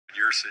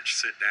Yursich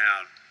sit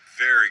down.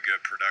 Very good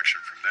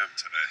production from them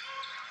today.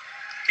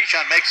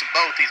 Keshun makes them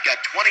both. He's got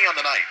 20 on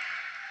the night.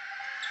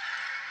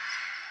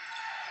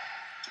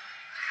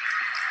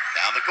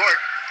 Down the court,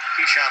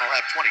 Keshun will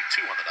have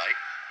 22 on the night.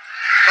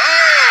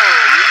 Oh,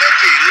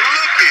 looky.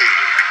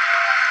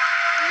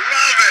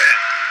 Love it.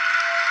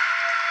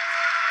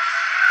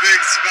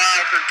 Big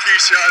smile from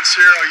Keshun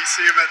Sherrill. You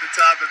see him at the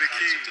top of the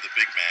key. To the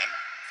big man.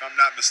 If I'm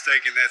not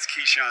mistaken, that's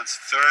Keshun's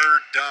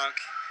third dunk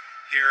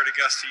here at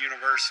Augusta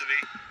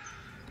University.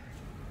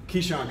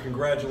 Keshun,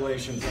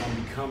 congratulations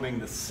on becoming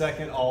the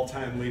second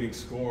all-time leading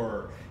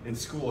scorer in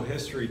school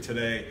history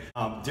today.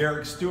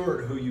 Derek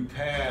Stewart, who you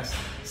passed,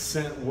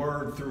 sent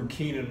word through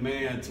Keenan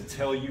Mann to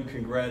tell you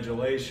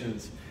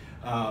congratulations.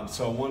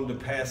 So I wanted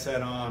to pass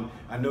that on.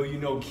 I know you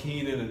know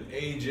Keenan and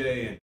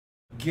AJ and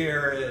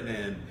Garrett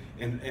and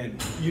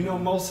you know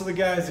most of the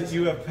guys that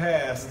you have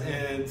passed,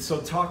 and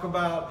so talk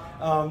about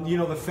you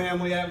know, the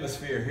family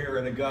atmosphere here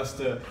at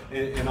Augusta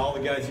and all the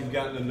guys you've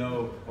gotten to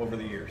know over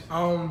the years.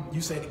 You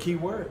say the key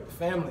word,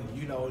 family.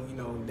 You know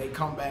they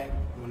come back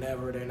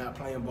whenever they're not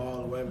playing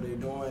ball or whatever they're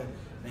doing.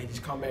 They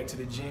just come back to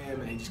the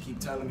gym and they just keep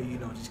telling me,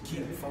 just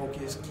keep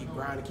focused, keep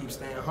grinding, keep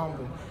staying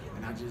humble,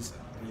 and I just,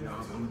 I'm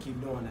gonna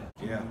keep doing that.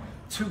 Yeah,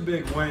 2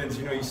 big wins.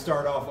 You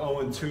start off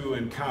 0-2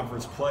 in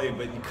conference play,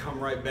 but you come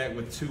right back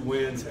with 2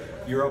 wins.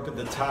 You're up at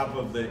the top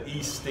of the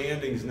East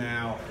standings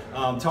now.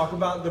 Talk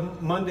about the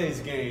Monday's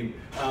game.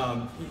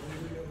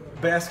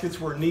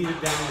 Baskets were needed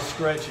down the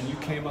stretch, and you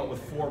came up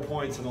with 4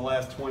 points in the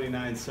last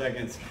 29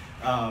 seconds.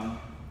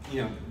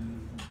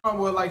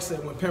 Well, like I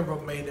said, when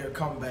Pembroke made their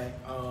comeback,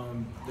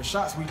 the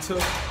shots we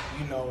took,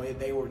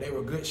 they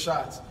were good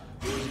shots.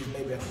 It was just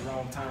maybe at the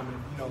wrong time,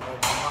 on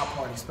my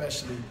part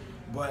especially.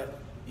 But,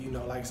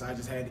 like I said, I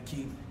just had to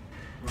keep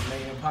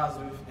remaining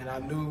positive. And I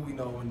knew,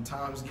 when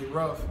times get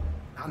rough,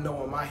 I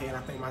know in my head, I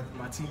think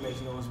my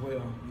teammates know as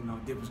well,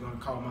 Dip was going to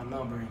call my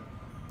number. And,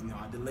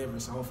 I delivered,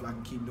 so hopefully I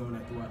can keep doing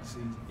that throughout the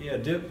season. Yeah,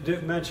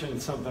 Dip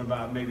mentioned something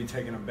about maybe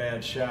taking a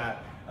bad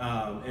shot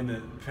in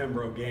the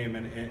Pembroke game,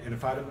 and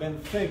if I'd have been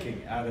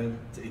thinking, and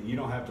you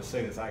don't have to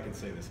say this, I can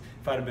say this,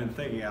 if I'd have been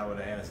thinking, I would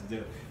have asked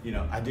Dip,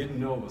 I didn't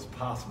know it was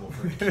possible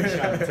for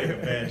Keshun to take a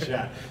bad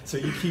shot. So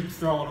you keep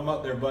throwing them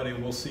up there, buddy,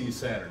 and we'll see you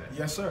Saturday.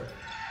 Yes, sir. Down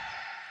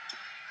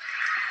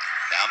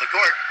the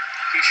court,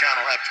 Keshun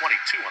will have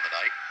 22 on the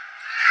night.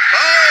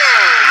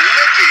 Oh,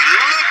 looky.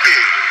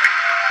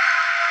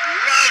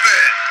 Love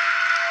it.